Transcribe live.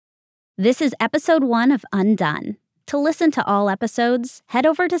This is episode 1 of Undone. To listen to all episodes, head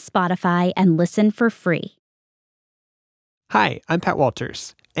over to Spotify and listen for free. Hi, I'm Pat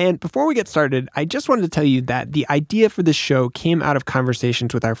Walters. And before we get started, I just wanted to tell you that the idea for this show came out of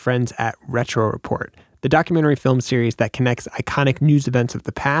conversations with our friends at Retro Report, the documentary film series that connects iconic news events of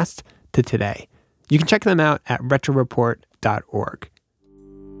the past to today. You can check them out at retroreport.org.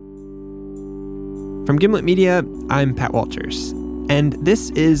 From Gimlet Media, I'm Pat Walters, and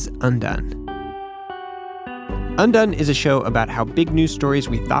this is Undone. Undone is a show about how big news stories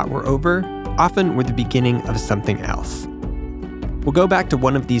we thought were over often were the beginning of something else. We'll go back to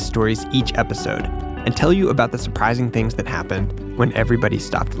one of these stories each episode and tell you about the surprising things that happened when everybody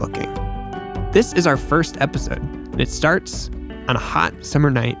stopped looking. This is our first episode, and it starts on a hot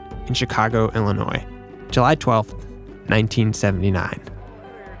summer night in Chicago, Illinois, July 12th, 1979.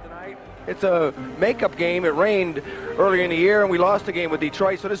 It's a makeup game. It rained earlier in the year, and we lost the game with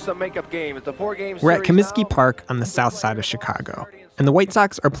Detroit, so this is a makeup game. It's a 4-game series. We're at Comiskey Park on the south side of Chicago, and the White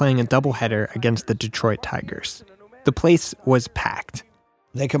Sox are playing a doubleheader against the Detroit Tigers. The place was packed.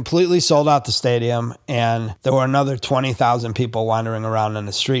 They completely sold out the stadium, and there were another 20,000 people wandering around in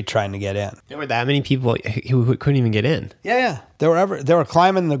the street trying to get in. There were that many people who couldn't even get in. Yeah. They were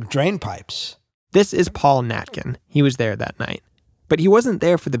climbing the drain pipes. This is Paul Natkin. He was there that night. But he wasn't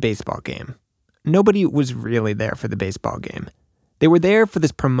there for the baseball game. Nobody was really there for the baseball game. They were there for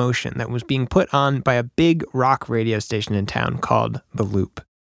this promotion that was being put on by a big rock radio station in town called The Loop.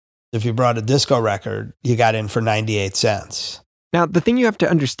 If you brought a disco record, you got in for 98 cents. Now, the thing you have to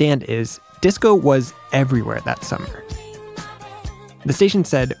understand is disco was everywhere that summer. The station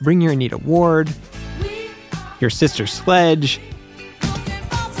said, bring your Anita Ward, your Sister Sledge,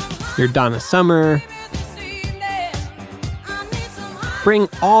 your Donna Summer. Bring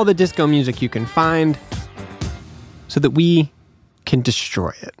all the disco music you can find so that we can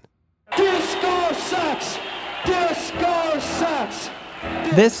destroy it. Disco sucks! Disco sucks!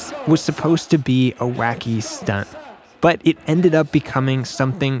 This was supposed to be a wacky stunt, but it ended up becoming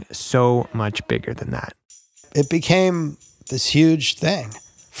something so much bigger than that. It became this huge thing.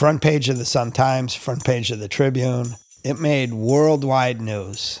 Front page of the Sun-Times, front page of the Tribune. It made worldwide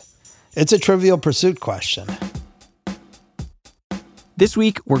news. It's a Trivial Pursuit question. This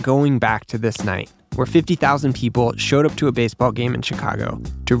week, we're going back to this night, where 50,000 people showed up to a baseball game in Chicago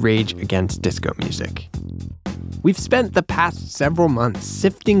to rage against disco music. We've spent the past several months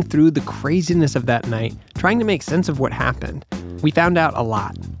sifting through the craziness of that night, trying to make sense of what happened. We found out a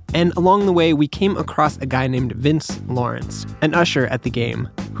lot. And along the way, we came across a guy named Vince Lawrence, an usher at the game,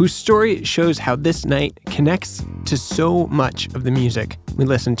 whose story shows how this night connects to so much of the music we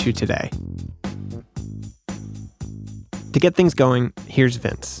listen to today. To get things going, here's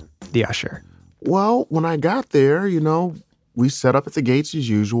Vince, the usher. Well, when I got there, we set up at the gates as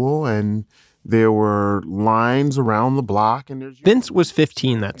usual, and there were lines around the block. Vince was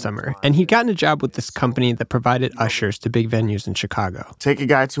 15 that summer, and he'd gotten a job with this company that provided ushers to big venues in Chicago. Take a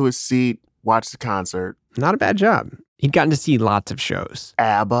guy to his seat, watch the concert. Not a bad job. He'd gotten to see lots of shows.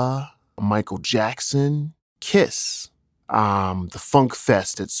 ABBA, Michael Jackson, Kiss, the Funk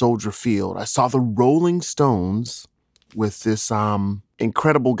Fest at Soldier Field. I saw the Rolling Stones with this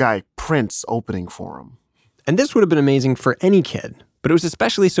incredible guy, Prince, opening for him. And this would have been amazing for any kid, but it was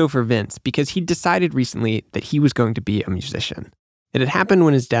especially so for Vince because he'd decided recently that he was going to be a musician. It had happened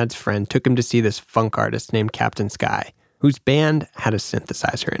when his dad's friend took him to see this funk artist named Captain Sky, whose band had a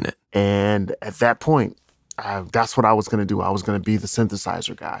synthesizer in it. And at that point, that's what I was going to do. I was going to be the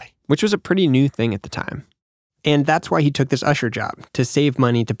synthesizer guy. Which was a pretty new thing at the time. And that's why he took this usher job, to save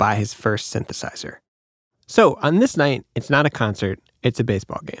money to buy his first synthesizer. So, on this night, it's not a concert, it's a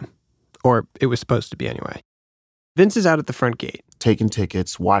baseball game. Or it was supposed to be anyway. Vince is out at the front gate. Taking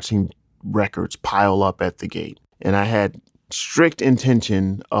tickets, watching records pile up at the gate. And I had strict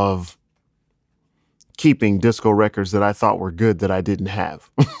intention of keeping disco records that I thought were good that I didn't have.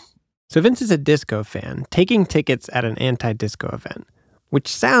 So Vince is a disco fan, taking tickets at an anti-disco event, which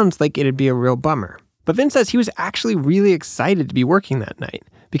sounds like it'd be a real bummer. But Vince says he was actually really excited to be working that night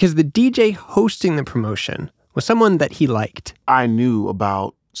because the DJ hosting the promotion was someone that he liked. I knew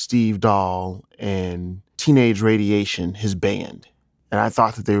about Steve Dahl and Teenage Radiation, his band, and I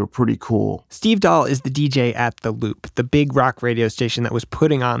thought that they were pretty cool. Steve Dahl is the DJ at The Loop, the big rock radio station that was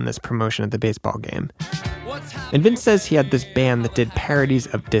putting on this promotion at the baseball game. And Vince says he had this band that did parodies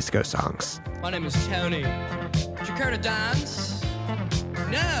of disco songs. My name is Tony. Do you care to dance?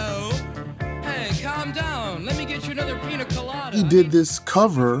 No? Hey, calm down. Let me get you another pina colada. He did this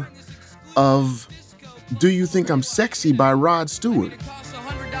cover of Do You Think I'm Sexy by Rod Stewart,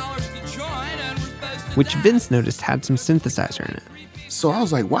 which Vince noticed had some synthesizer in it. So I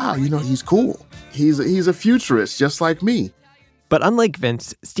was like, wow, he's cool. He's a futurist just like me. But unlike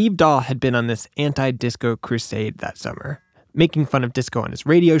Vince, Steve Dahl had been on this anti-disco crusade that summer, making fun of disco on his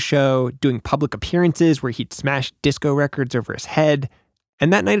radio show, doing public appearances where he'd smash disco records over his head.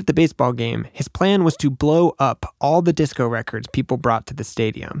 And that night at the baseball game, his plan was to blow up all the disco records people brought to the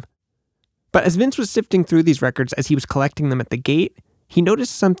stadium. But as Vince was sifting through these records as he was collecting them at the gate, he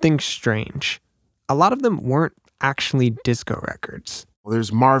noticed something strange. A lot of them weren't actually disco records. Well,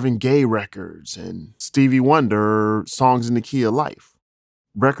 there's Marvin Gaye records and Stevie Wonder songs in the key of life.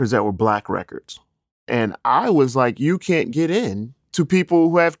 Records that were black records. And I was like, you can't get in to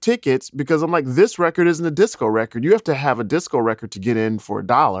people who have tickets because I'm like, this record isn't a disco record. You have to have a disco record to get in for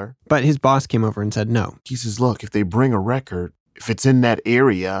 $1. But his boss came over and said no. He says, look, if they bring a record, if it's in that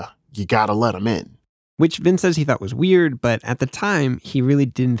area, you got to let them in. Which Vince says he thought was weird, but at the time, he really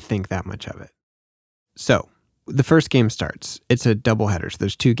didn't think that much of it. So, the first game starts. It's a doubleheader, so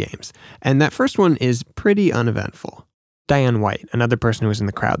there's 2 games. And that first one is pretty uneventful. Diane White, another person who was in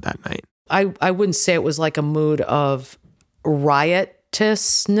the crowd that night. I wouldn't say it was like a mood of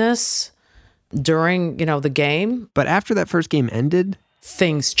riotousness during, the game. But after that first game ended,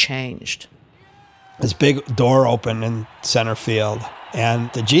 things changed. This big door opened in center field,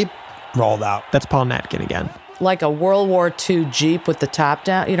 and the Jeep rolled out. That's Paul Natkin again. Like a World War II Jeep with the top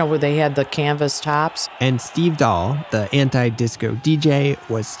down, where they had the canvas tops. And Steve Dahl, the anti-disco DJ,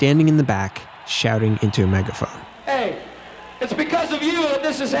 was standing in the back, shouting into a megaphone. Hey, it's because of you that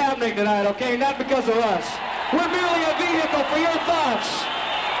this is happening tonight, okay? Not because of us. We're merely a vehicle for your thoughts.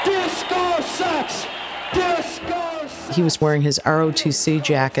 Disco sucks. Disco sucks. He was wearing his ROTC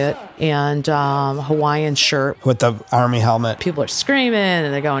jacket and Hawaiian shirt. With the Army helmet. People are screaming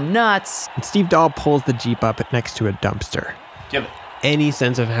and they're going nuts. And Steve Dahl pulls the Jeep up next to a dumpster. Do you have any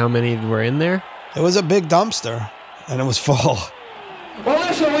sense of how many were in there? It was a big dumpster, and it was full. Well,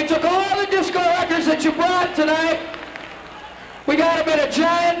 listen, we took all the disco records that you brought tonight. We got them in a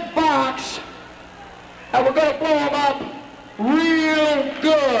giant box, and we're going to blow them up real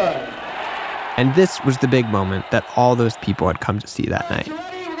good. And this was the big moment that all those people had come to see that night. You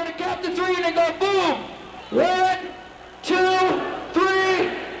ready? We're going to count to 3 and then go boom. 1, 2, 3,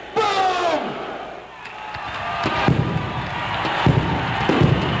 boom!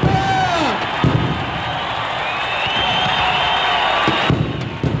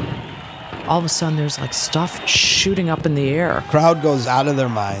 All of a sudden, there's like stuff shooting up in the air. Crowd goes out of their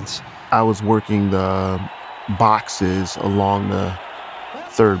minds. I was working the boxes along the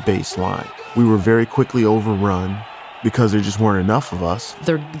third base line. We were very quickly overrun because there just weren't enough of us.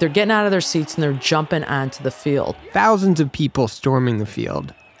 They're getting out of their seats and they're jumping onto the field. Thousands of people storming the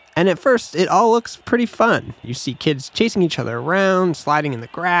field. And at first, it all looks pretty fun. You see kids chasing each other around, sliding in the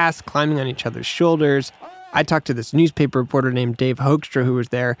grass, climbing on each other's shoulders. I talked to this newspaper reporter named Dave Hoekstra who was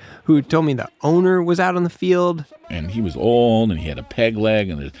there, who told me the owner was out on the field. And he was old, and he had a peg leg,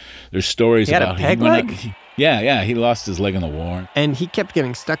 and there's stories about him. He had a peg leg? Yeah, he lost his leg in the war. And he kept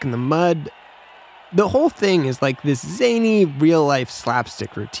getting stuck in the mud. The whole thing is like this zany, real-life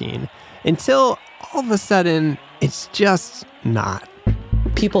slapstick routine until all of a sudden, it's just not.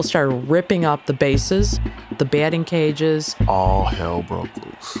 People started ripping up the bases, the batting cages. All hell broke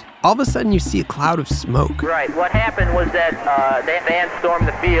loose. All of a sudden, you see a cloud of smoke. Right. What happened was that they stormed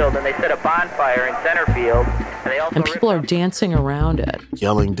the field and they set a bonfire in center field. And people are dancing around it.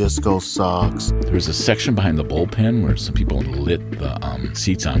 Yelling, disco sucks. There was a section behind the bullpen where some people lit the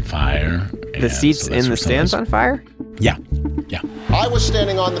seats on fire. The seats in the stands on fire? Yeah. I was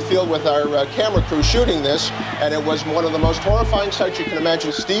standing on the field with our camera crew shooting this, and it was one of the most horrifying sights you can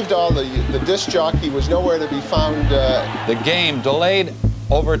imagine. Steve Dahl, the disc jockey, was nowhere to be found. The game delayed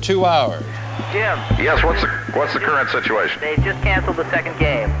over 2 hours. Jim. Yes, what's the current situation? They just canceled the second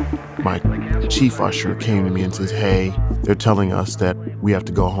game. My chief usher came to me and says, hey, they're telling us that we have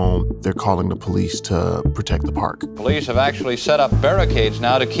to go home. They're calling the police to protect the park. Police have actually set up barricades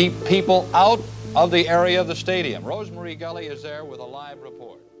now to keep people out of the area of the stadium. Rosemary Gully is there with a live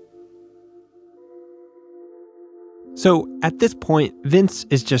report. So at this point, Vince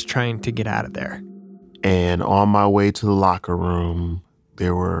is just trying to get out of there. And on my way to the locker room,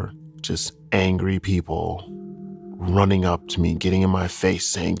 there were just angry people running up to me, getting in my face,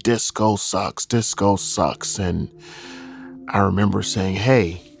 saying, disco sucks, disco sucks. And I remember saying,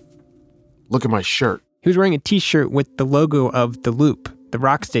 hey, look at my shirt. He was wearing a T-shirt with the logo of The Loop, the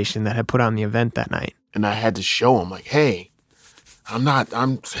rock station that had put on the event that night. And I had to show him, like, hey, I'm not,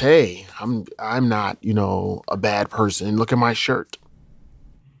 a bad person. Look at my shirt.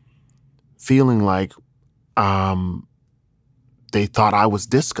 Feeling like they thought I was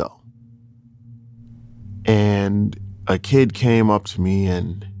disco. And a kid came up to me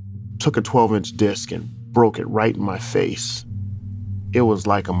and took a 12-inch disc and broke it right in my face. It was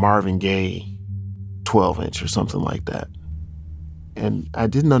like a Marvin Gaye 12-inch or something like that. And I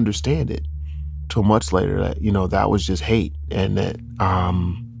didn't understand it till much later that, that was just hate, and that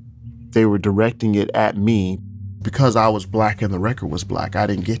they were directing it at me because I was black and the record was black. I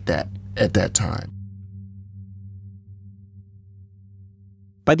didn't get that at that time.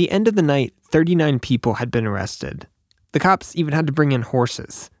 By the end of the night, 39 people had been arrested. The cops even had to bring in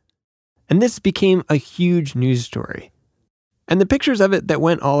horses. And this became a huge news story. And the pictures of it that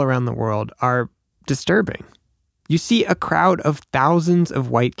went all around the world are disturbing. You see a crowd of thousands of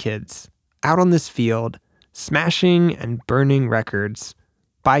white kids out on this field, smashing and burning records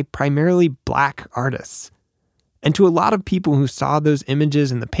by primarily black artists. And to a lot of people who saw those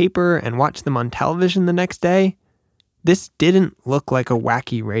images in the paper and watched them on television the next day, this didn't look like a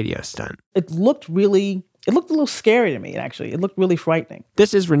wacky radio stunt. It looked a little scary to me, actually. It looked really frightening.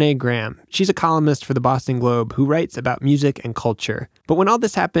 This is Renee Graham. She's a columnist for the Boston Globe who writes about music and culture. But when all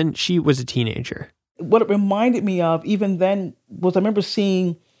this happened, she was a teenager. What it reminded me of even then was I remember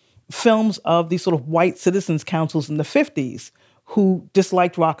seeing films of these sort of white citizens councils in the 50s who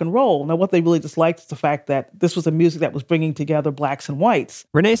disliked rock and roll. Now, what they really disliked is the fact that this was a music that was bringing together blacks and whites.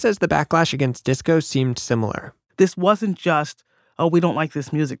 Renee says the backlash against disco seemed similar. This wasn't just, oh, we don't like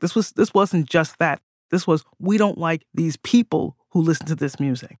this music. This wasn't just that. This was, we don't like these people who listen to this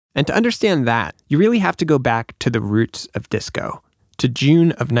music. And to understand that, you really have to go back to the roots of disco, to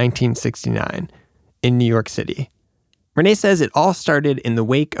June of 1969 in New York City. Renee says it all started in the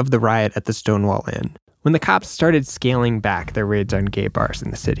wake of the riot at the Stonewall Inn, when the cops started scaling back their raids on gay bars in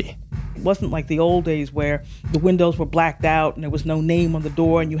the city. It wasn't like the old days where the windows were blacked out and there was no name on the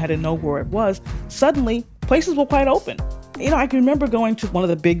door and you had to know where it was. Suddenly, places were quite open. I can remember going to one of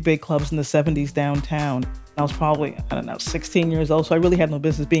the big clubs in the 70s downtown. I was probably, 16 years old, so I really had no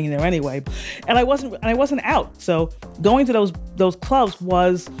business being there anyway. And I wasn't out. So going to those clubs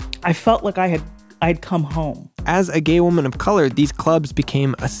I felt like I'd come home. As a gay woman of color, these clubs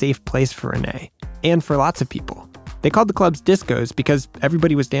became a safe place for Renee, and for lots of people. They called the clubs discos because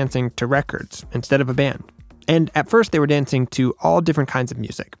everybody was dancing to records instead of a band. And at first they were dancing to all different kinds of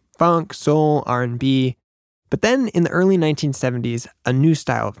music, funk, soul, R&B. But then in the early 1970s, a new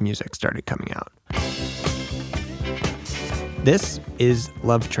style of music started coming out. This is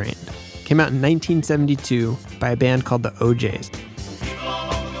Love Train. Came out in 1972 by a band called the OJs.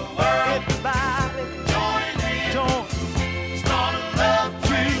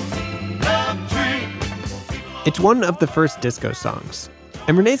 It's one of the first disco songs.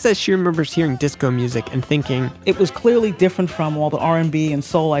 And Renee says she remembers hearing disco music and thinking, it was clearly different from all the R&B and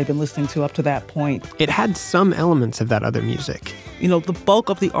soul I'd been listening to up to that point. It had some elements of that other music. The bulk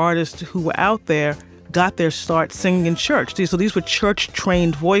of the artists who were out there got their start singing in church. So these were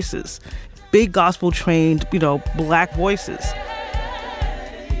church-trained voices, big gospel-trained, black voices.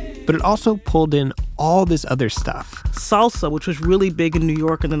 But it also pulled in all this other stuff. Salsa, which was really big in New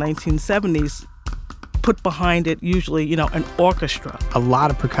York in the 1970s, put behind it usually, an orchestra. A lot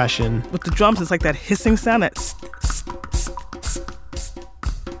of percussion. With the drums, it's like that hissing sound,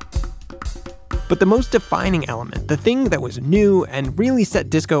 But the most defining element, the thing that was new and really set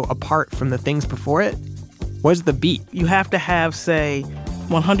disco apart from the things before it, was the beat. You have to have, say,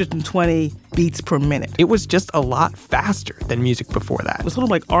 120 beats per minute. It was just a lot faster than music before that. It was sort of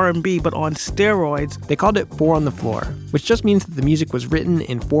like R&B, but on steroids. They called it 4 on the floor, which just means that the music was written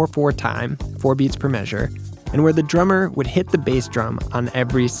in 4/4 time, 4 beats per measure, and where the drummer would hit the bass drum on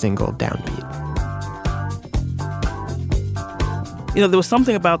every single downbeat. There was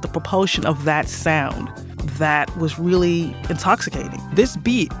something about the propulsion of that sound that was really intoxicating. This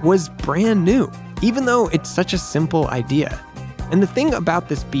beat was brand new, even though it's such a simple idea. And the thing about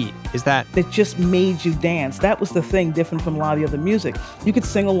this beat is that it just made you dance. That was the thing different from a lot of the other music. You could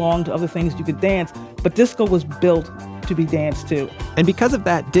sing along to other things, you could dance, but disco was built to be danced to. And because of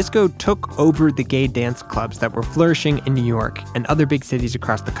that, disco took over the gay dance clubs that were flourishing in New York and other big cities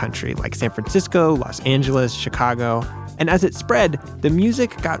across the country, like San Francisco, Los Angeles, Chicago. And as it spread, the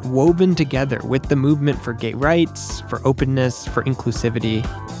music got woven together with the movement for gay rights, for openness, for inclusivity.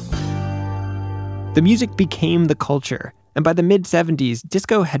 The music became the culture. And by the mid-70s,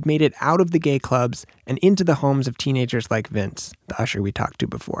 disco had made it out of the gay clubs and into the homes of teenagers like Vince, the usher we talked to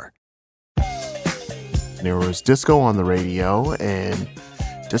before. There was disco on the radio and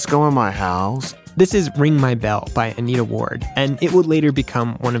disco in my house. This is Ring My Bell by Anita Ward, and it would later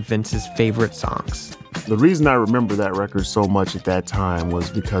become one of Vince's favorite songs. The reason I remember that record so much at that time was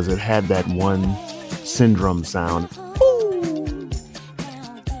because it had that one Syndrome sound.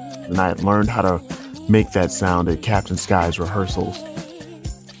 And I had learned how to make that sound at Captain Sky's rehearsals.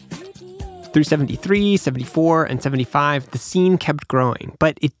 Through 73, 74, and 75, the scene kept growing,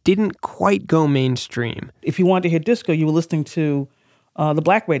 but it didn't quite go mainstream. If you wanted to hear disco, you were listening to the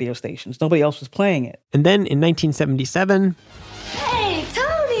black radio stations. Nobody else was playing it. And then in 1977... Hey,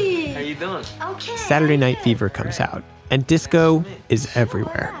 Tony! How you doing? Okay. Saturday Night Fever comes out, and disco is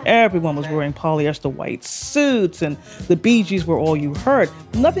everywhere. Everyone was wearing polyester white suits, and the Bee Gees were all you heard.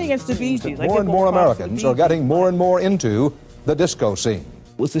 Nothing against the Bee Gees. More and more Americans are getting more and more into the disco scene.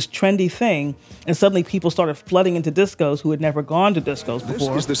 It was this trendy thing, and suddenly people started flooding into discos who had never gone to discos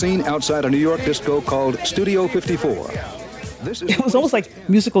before. This is the scene outside a New York disco called Studio 54. It was almost like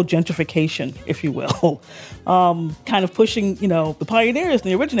musical gentrification, if you will, kind of pushing, the pioneers and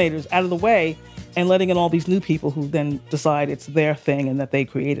the originators out of the way and letting in all these new people who then decide it's their thing and that they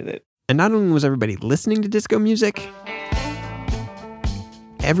created it. And not only was everybody listening to disco music,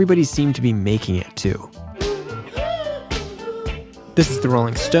 everybody seemed to be making it too. This is the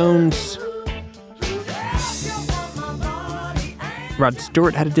Rolling Stones. Rod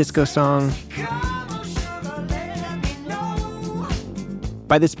Stewart had a disco song.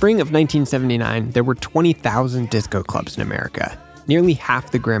 By the spring of 1979, there were 20,000 disco clubs in America. Nearly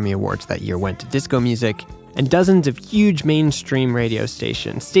half the Grammy Awards that year went to disco music, and dozens of huge mainstream radio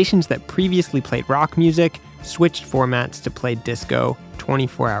stations that previously played rock music, switched formats to play disco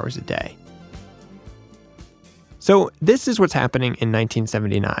 24 hours a day. So this is what's happening in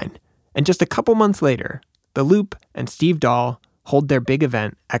 1979. And just a couple months later, The Loop and Steve Dahl hold their big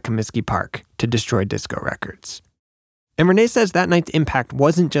event at Comiskey Park to destroy disco records. And Renee says that night's impact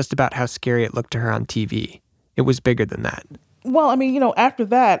wasn't just about how scary it looked to her on TV. It was bigger than that. Well, after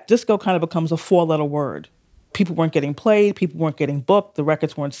that, disco kind of becomes a four-letter word. People weren't getting played, people weren't getting booked, the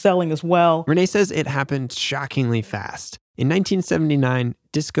records weren't selling as well. Renee says it happened shockingly fast. In 1979,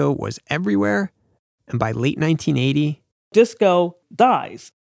 disco was everywhere, and by late 1980, disco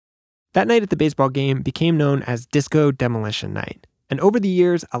dies. That night at the baseball game became known as Disco Demolition Night. And over the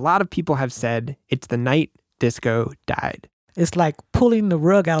years, a lot of people have said it's the night disco died. It's like pulling the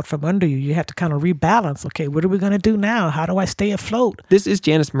rug out from under you. You have to kind of rebalance. Okay, what are we going to do now? How do I stay afloat? This is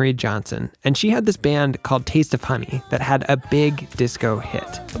Janice Marie Johnson, and she had this band called Taste of Honey that had a big disco hit.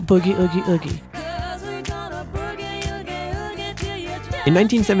 Boogie, oogie, oogie. In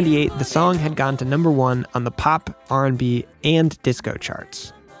 1978, the song had gone to #1 on the pop, R&B, and disco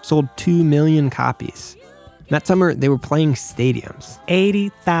charts. Sold 2 million copies. That summer, they were playing stadiums.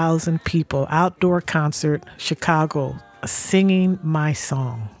 80,000 people, outdoor concert, Chicago, singing my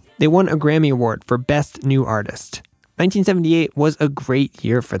song. They won a Grammy Award for Best New Artist. 1978 was a great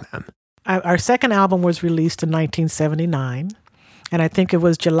year for them. Our second album was released in 1979, and I think it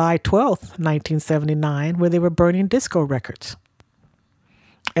was July 12th, 1979, where they were burning disco records.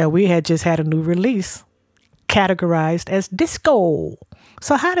 And we had just had a new release categorized as disco.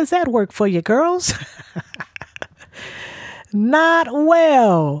 So how does that work for you, girls? Not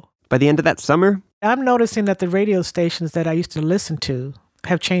well. By the end of that summer, I'm noticing that the radio stations that I used to listen to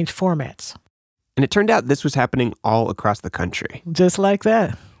have changed formats. And it turned out this was happening all across the country. Just like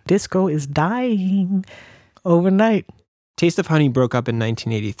that. Disco is dying overnight. Taste of Honey broke up in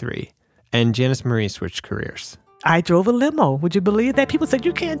 1983, and Janice Marie switched careers. I drove a limo. Would you believe that? People said,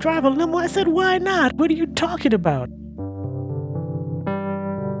 you can't drive a limo. I said, why not? What are you talking about?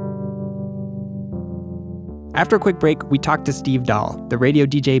 After a quick break, we talked to Steve Dahl, the radio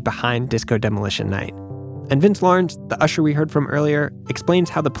DJ behind Disco Demolition Night. And Vince Lawrence, the usher we heard from earlier, explains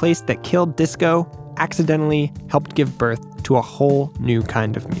how the place that killed disco accidentally helped give birth to a whole new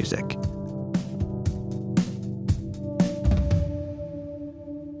kind of music.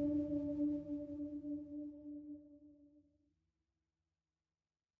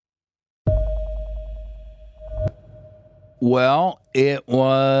 Well, it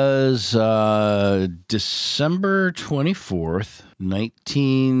was December 24th,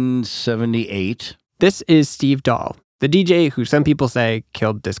 1978. This is Steve Dahl, the DJ who some people say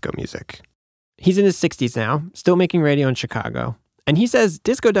killed disco music. He's in his 60s now, still making radio in Chicago. And he says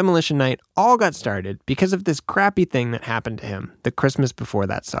Disco Demolition Night all got started because of this crappy thing that happened to him the Christmas before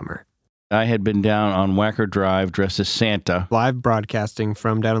that summer. I had been down on Wacker Drive dressed as Santa. Live broadcasting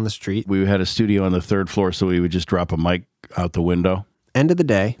from down on the street. We had a studio on the third floor, so we would just drop a mic out the window. End of the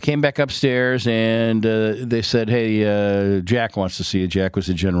day. Came back upstairs, and they said, hey, Jack wants to see you. Jack was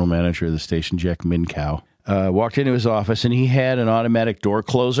the general manager of the station, Jack Minkow. Walked into his office, and he had an automatic door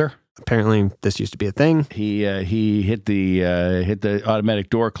closer. Apparently, this used to be a thing. He hit the automatic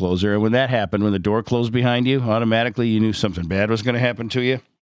door closer, and when that happened, when the door closed behind you, automatically you knew something bad was going to happen to you.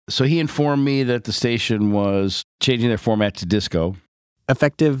 So he informed me that the station was changing their format to disco.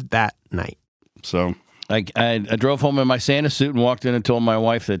 Effective that night. So I drove home in my Santa suit and walked in and told my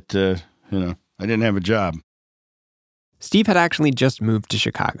wife that, I didn't have a job. Steve had actually just moved to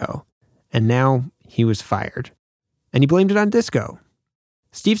Chicago, and now he was fired. And he blamed it on disco.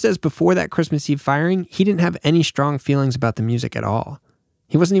 Steve says before that Christmas Eve firing, he didn't have any strong feelings about the music at all.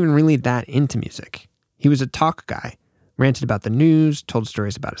 He wasn't even really that into music. He was a talk guy, ranted about the news, told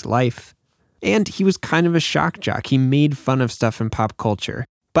stories about his life. And he was kind of a shock jock. He made fun of stuff in pop culture.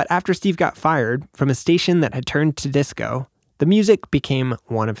 But after Steve got fired from a station that had turned to disco, the music became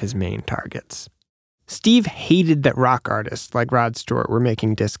one of his main targets. Steve hated that rock artists like Rod Stewart were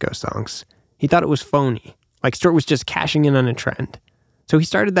making disco songs. He thought it was phony, like Stewart was just cashing in on a trend. So he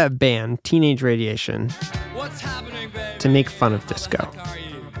started that band, Teenage Radiation, to make fun of disco.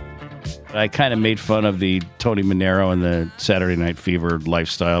 I kind of made fun of the Tony Manero and the Saturday Night Fever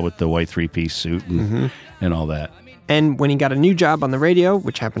lifestyle with the white three-piece suit and all that. And when he got a new job on the radio,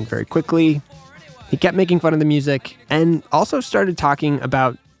 which happened very quickly, he kept making fun of the music and also started talking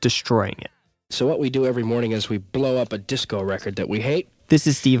about destroying it. So what we do every morning is we blow up a disco record that we hate. This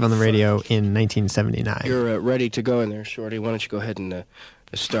is Steve on the radio in 1979. You're ready to go in there, Shorty. Why don't you go ahead and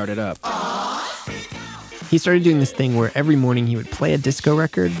start it up? He started doing this thing where every morning he would play a disco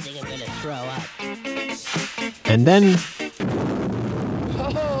record. And then...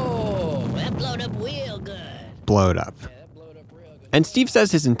 Oh, that blowed up real good. Blow it up. And Steve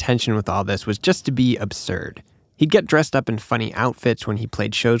says his intention with all this was just to be absurd. He'd get dressed up in funny outfits when he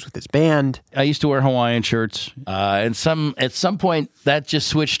played shows with his band. I used to wear Hawaiian shirts, and at some point that just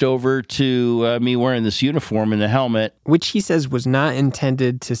switched over to me wearing this uniform and the helmet. Which he says was not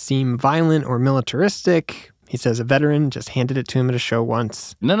intended to seem violent or militaristic. He says a veteran just handed it to him at a show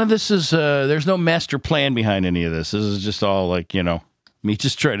once. None of this is, there's no master plan behind any of this. This is just all like, me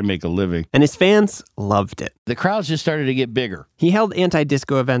just trying to make a living. And his fans loved it. The crowds just started to get bigger. He held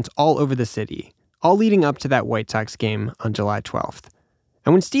anti-disco events all over the city, all leading up to that White Sox game on July 12th.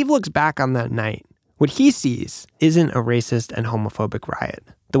 And when Steve looks back on that night, what he sees isn't a racist and homophobic riot,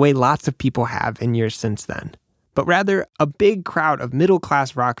 the way lots of people have in years since then, but rather a big crowd of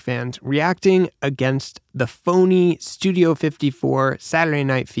middle-class rock fans reacting against the phony Studio 54 Saturday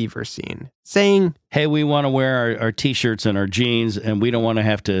Night Fever scene, saying, hey, we want to wear our T-shirts and our jeans, and we don't want to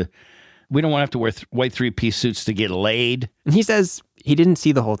have to wear white three-piece suits to get laid. And he says he didn't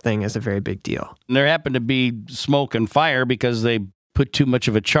see the whole thing as a very big deal. And there happened to be smoke and fire because they put too much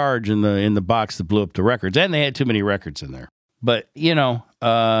of a charge in the box that blew up the records, and they had too many records in there. But,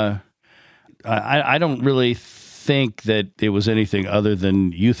 I don't really think that it was anything other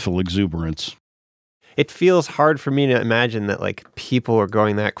than youthful exuberance. It feels hard for me to imagine that people are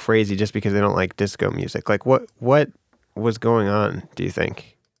going that crazy just because they don't like disco music. What was going on, do you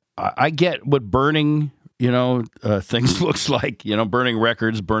think? I get what burning, things looks like, burning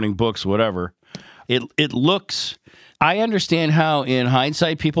records, burning books, whatever. It looks, I understand how in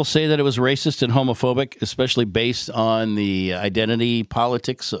hindsight people say that it was racist and homophobic, especially based on the identity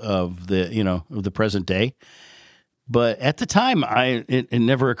politics of the present day. But at the time, it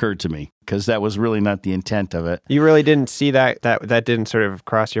never occurred to me because that was really not the intent of it. You really didn't see that didn't sort of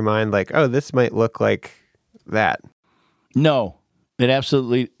cross your mind this might look like that. No,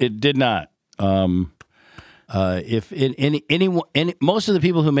 it did not. If most of the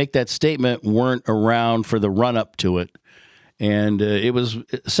people who make that statement weren't around for the run up to it, and it was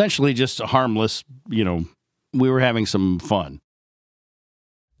essentially just a harmless, we were having some fun.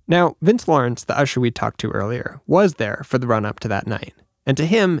 Now, Vince Lawrence, the usher we talked to earlier, was there for the run-up to that night. And to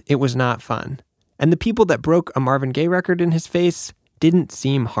him, it was not fun. And the people that broke a Marvin Gaye record in his face didn't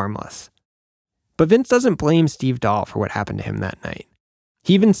seem harmless. But Vince doesn't blame Steve Dahl for what happened to him that night.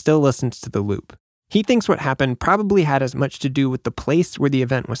 He even still listens to The Loop. He thinks what happened probably had as much to do with the place where the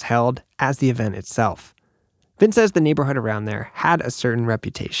event was held as the event itself. Vince says the neighborhood around there had a certain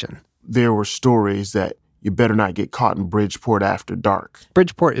reputation. There were stories that you better not get caught in Bridgeport after dark.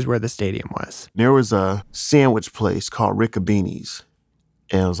 Bridgeport is where the stadium was. There was a sandwich place called Riccabini's.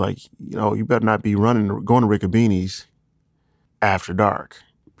 And it was like, you better not be going to Riccabini's after dark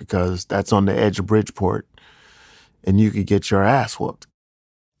because that's on the edge of Bridgeport and you could get your ass whooped.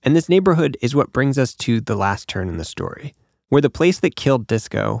 And this neighborhood is what brings us to the last turn in the story, where the place that killed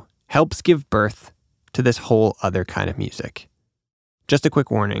disco helps give birth to this whole other kind of music. Just a quick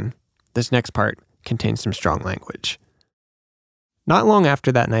warning, this next part contains some strong language. Not long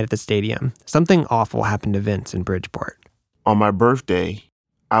after that night at the stadium, something awful happened to Vince in Bridgeport. On my birthday,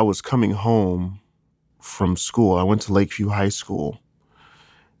 I was coming home from school. I went to Lakeview High School,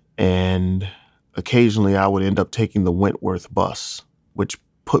 and occasionally I would end up taking the Wentworth bus, which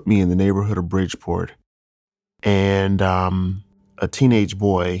put me in the neighborhood of Bridgeport. And a teenage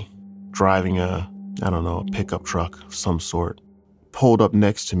boy driving a pickup truck of some sort, pulled up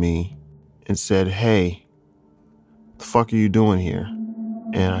next to me and said, "Hey, the fuck are you doing here?"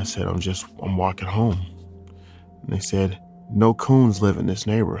 And I said, I'm walking home. And they said, "No coons live in this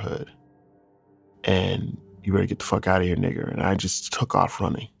neighborhood. And you better get the fuck out of here, nigger." And I just took off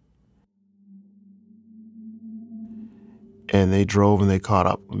running. And they drove and they caught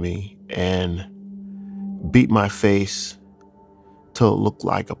up with me and beat my face till it looked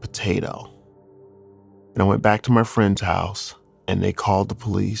like a potato. And I went back to my friend's house and they called the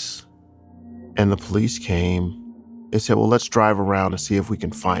police. And the police came. They said, "Well, let's drive around and see if we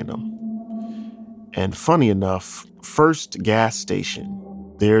can find them." And funny enough, first gas station,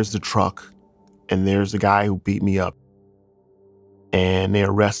 there's the truck and there's the guy who beat me up. And they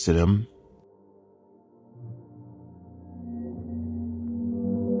arrested him.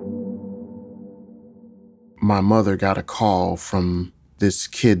 My mother got a call from this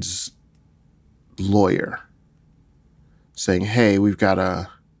kid's lawyer saying, "Hey, we've got a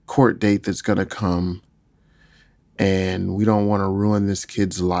court date that's going to come and we don't want to ruin this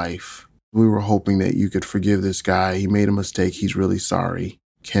kid's life. We were hoping that you could forgive this guy. He made a mistake. He's really sorry.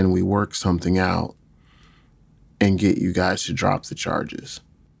 Can we work something out and get you guys to drop the charges?"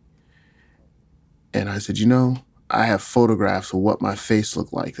 And I said, I have photographs of what my face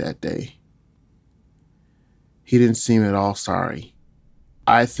looked like that day. He didn't seem at all sorry.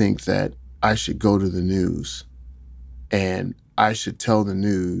 I think that I should go to the news and I should tell the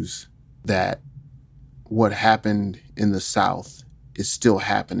news that what happened in the South is still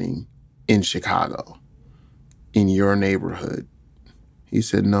happening in Chicago, in your neighborhood. He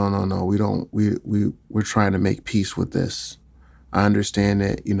said, no, we're trying to make peace with this. I understand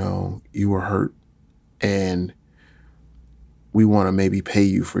that, you were hurt and we want to maybe pay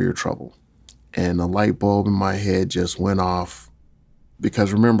you for your trouble. And the light bulb in my head just went off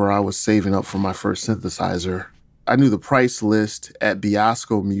because remember, I was saving up for my first synthesizer. I knew the price list at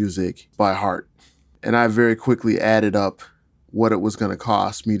Biasco Music by heart. And I very quickly added up what it was going to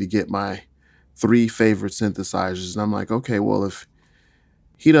cost me to get my 3 favorite synthesizers. And I'm like, okay, well, if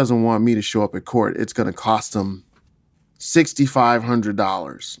he doesn't want me to show up at court, it's going to cost him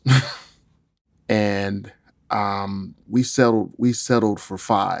 $6,500. And we settled for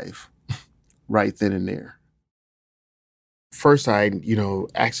 5 right then and there. First, I,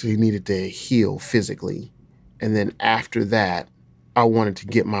 actually needed to heal physically. And then after that, I wanted to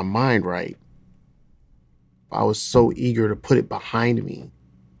get my mind right. I was so eager to put it behind me.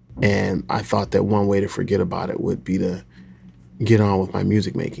 And I thought that one way to forget about it would be to get on with my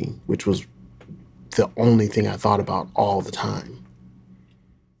music making, which was the only thing I thought about all the time.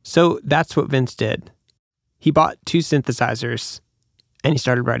 So that's what Vince did. He bought 2 synthesizers and he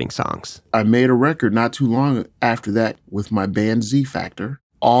started writing songs. I made a record not too long after that with my band Z Factor,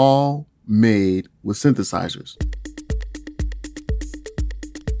 all made with synthesizers.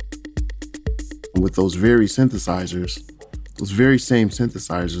 With those very synthesizers, those very same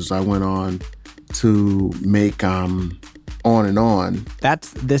synthesizers, I went on to make On and On.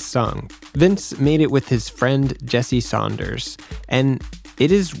 That's this song. Vince made it with his friend Jesse Saunders, and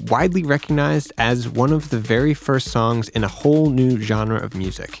it is widely recognized as one of the very first songs in a whole new genre of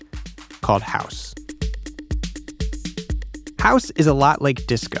music called house. House is a lot like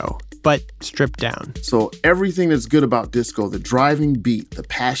disco, but stripped down. So everything that's good about disco, the driving beat, the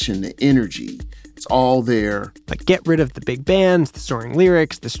passion, the energy, it's all there. Like get rid of the big bands, the soaring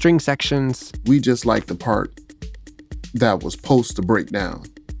lyrics, the string sections. We just like the part that was supposed to break down.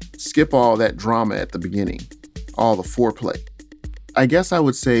 Skip all that drama at the beginning, all the foreplay. I guess I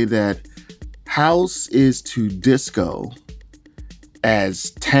would say that house is to disco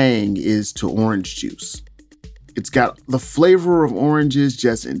as Tang is to orange juice. It's got the flavor of oranges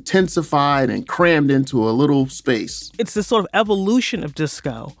just intensified and crammed into a little space. It's this sort of evolution of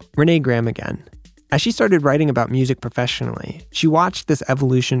disco. Renee Graham again. As she started writing about music professionally, she watched this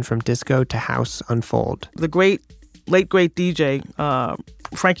evolution from disco to house unfold. The late great DJ,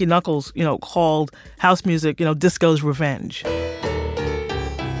 Frankie Knuckles, called house music, disco's revenge.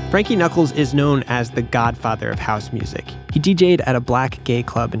 Frankie Knuckles is known as the godfather of house music. He DJ'd at a black gay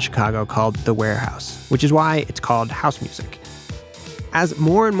club in Chicago called The Warehouse, which is why it's called house music. As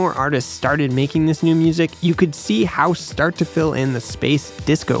more and more artists started making this new music, you could see house start to fill in the space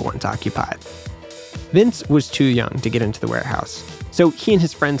disco once occupied. Vince was too young to get into The Warehouse, so he and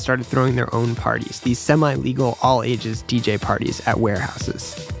his friends started throwing their own parties, these semi-legal, all-ages DJ parties at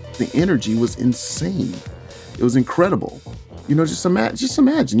warehouses. The energy was insane. It was incredible. Just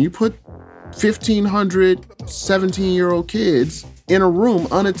imagine you put 1,500 17-year-old kids in a room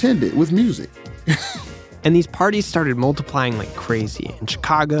unattended with music. And these parties started multiplying like crazy in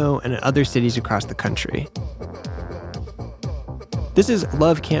Chicago and in other cities across the country. This is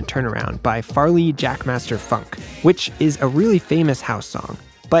Love Can't Turn Around by Farley Jackmaster Funk, which is a really famous house song.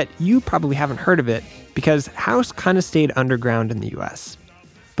 But you probably haven't heard of it because house kind of stayed underground in the US.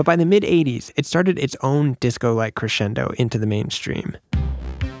 But by the mid-'80s, it started its own disco-like crescendo into the mainstream.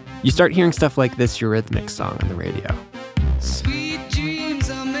 You start hearing stuff like this Eurythmics song on the radio. Sweet dreams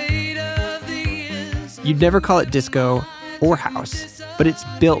are made of these. You'd never call it disco or house, but it's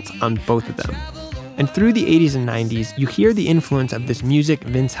built on both of them. And through the 80s and 90s, you hear the influence of this music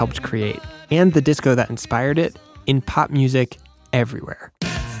Vince helped create and the disco that inspired it in pop music everywhere.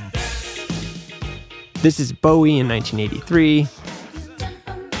 This is Bowie in 1983,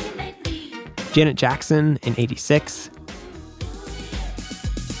 Janet Jackson in 86,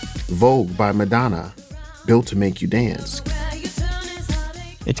 Vogue by Madonna, built to make you dance.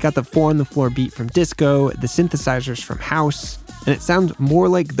 It's got the 4-on-the-floor beat from disco, the synthesizers from house, and it sounds more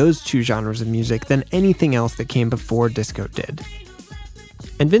like those two genres of music than anything else that came before disco did.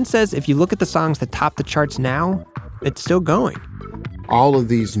 And Vince says if you look at the songs that top the charts now, it's still going. All of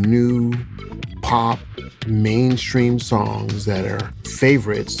these new pop, mainstream songs that are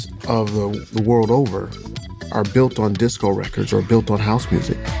favorites of the world over are built on disco records or built on house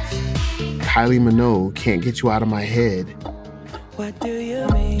music. Kylie Minogue, Can't Get You Out of My Head. What do you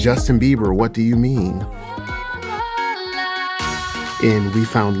mean? Justin Bieber, What Do You Mean? In We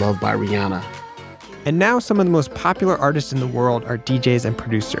Found Love by Rihanna. And now some of the most popular artists in the world are DJs and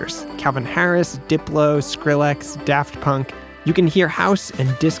producers. Calvin Harris, Diplo, Skrillex, Daft Punk. You can hear house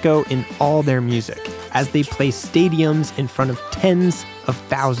and disco in all their music as they play stadiums in front of tens of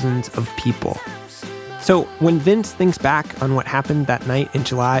thousands of people. So when Vince thinks back on what happened that night in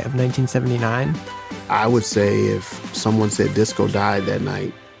July of 1979, I would say if someone said disco died that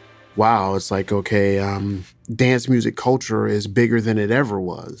night, wow, it's like, okay, dance music culture is bigger than it ever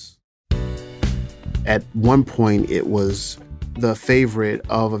was. At one point, it was the favorite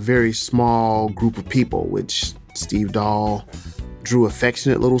of a very small group of people, which Steve Dahl drew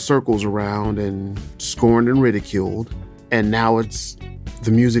affectionate little circles around and scorned and ridiculed. And now it's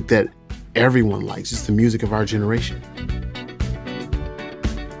the music that everyone likes. It's the music of our generation.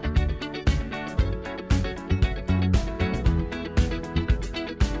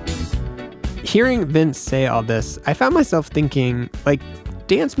 Hearing Vince say all this, I found myself thinking, like,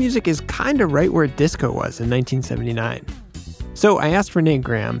 dance music is kind of right where disco was in 1979. So I asked Renee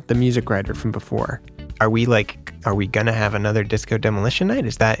Graham, the music writer from before, are we gonna have another disco demolition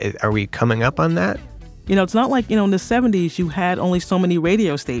night? Are we coming up on that? You know, it's not like, in the 70s you had only so many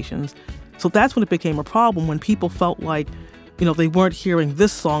radio stations. So that's when it became a problem, when people felt like, they weren't hearing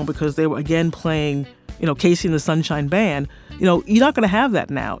this song because they were again playing, Casey and the Sunshine Band. You're not going to have that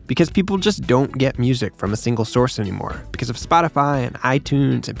now. Because people just don't get music from a single source anymore because of Spotify and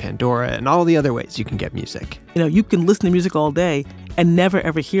iTunes and Pandora and all the other ways you can get music. You can listen to music all day and never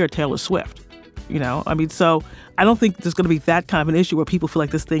ever hear Taylor Swift. So I don't think there's going to be that kind of an issue where people feel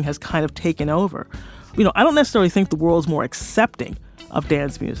like this thing has kind of taken over. I don't necessarily think the world's more accepting of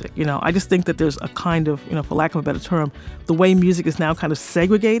dance music. I just think that there's a kind of, for lack of a better term, the way music is now kind of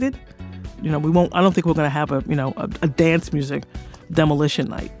segregated. I don't think we're going to have a dance music demolition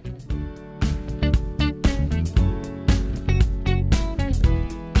night.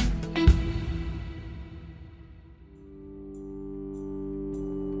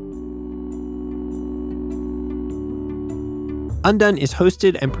 Undone is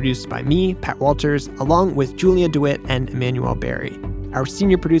hosted and produced by me, Pat Walters, along with Julia DeWitt and Emmanuel Berry. Our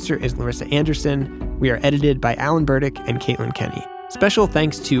senior producer is Larissa Anderson. We are edited by Alan Burdick and Caitlin Kenny. Special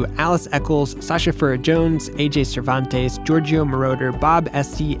thanks to Alice Eccles, Sasha Furra-Jones, AJ Cervantes, Giorgio Moroder, Bob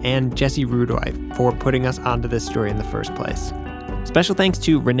Esty, and Jesse Rudoy for putting us onto this story in the first place. Special thanks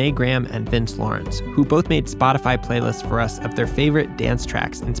to Renee Graham and Vince Lawrence, who both made Spotify playlists for us of their favorite dance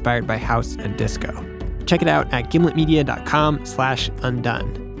tracks inspired by house and disco. Check it out at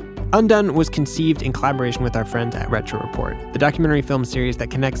gimletmedia.com/undone. Undone was conceived in collaboration with our friends at Retro Report, the documentary film series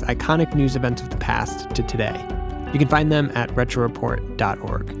that connects iconic news events of the past to today. You can find them at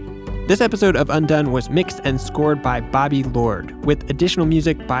retroreport.org. This episode of Undone was mixed and scored by Bobby Lord, with additional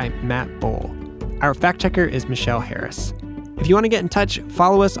music by Matt Bowl. Our fact checker is Michelle Harris. If you want to get in touch,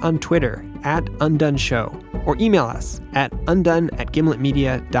 follow us on Twitter at Undone Show, or email us at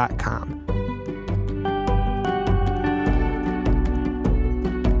undone@gimletmedia.com.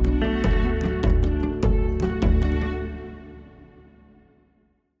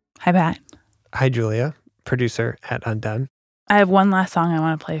 Hi, Pat. Hi, Julia, producer at Undone. I have one last song I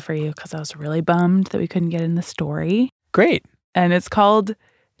want to play for you because I was really bummed that we couldn't get in the story. Great. And it's called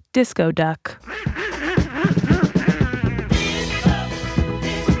Disco Duck.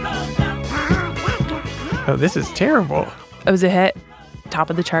 Oh, this is terrible. It was a hit, top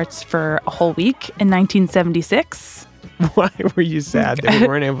of the charts for a whole week in 1976. Why were you sad that we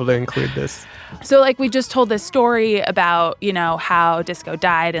weren't able to include this? So, like, we just told this story about, you know, how disco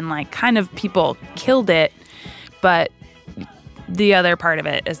died and, like, kind of people killed it. But the other part of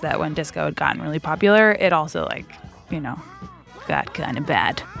it is that when disco had gotten really popular, it also, like, you know, got kind of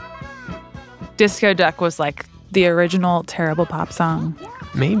bad. Disco Duck was, like, the original terrible pop song.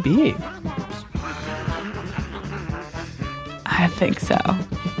 Maybe. I think so.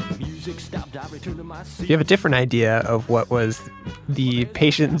 You have a different idea of what was the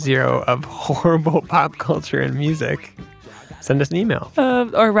patient zero of horrible pop culture and music, send us an email.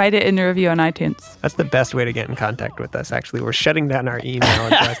 Or write it in a review on iTunes. That's the best way to get in contact with us, actually. We're shutting down our email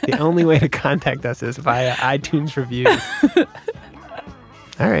address. The only way to contact us is via iTunes reviews.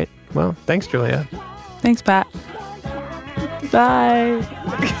 All right. Well, thanks, Julia. Thanks, Pat. Bye.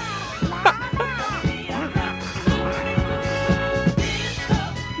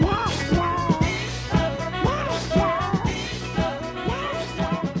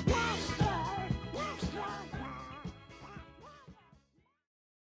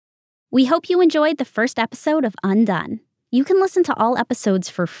 We hope you enjoyed the first episode of Undone. You can listen to all episodes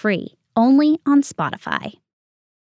for free, only on Spotify.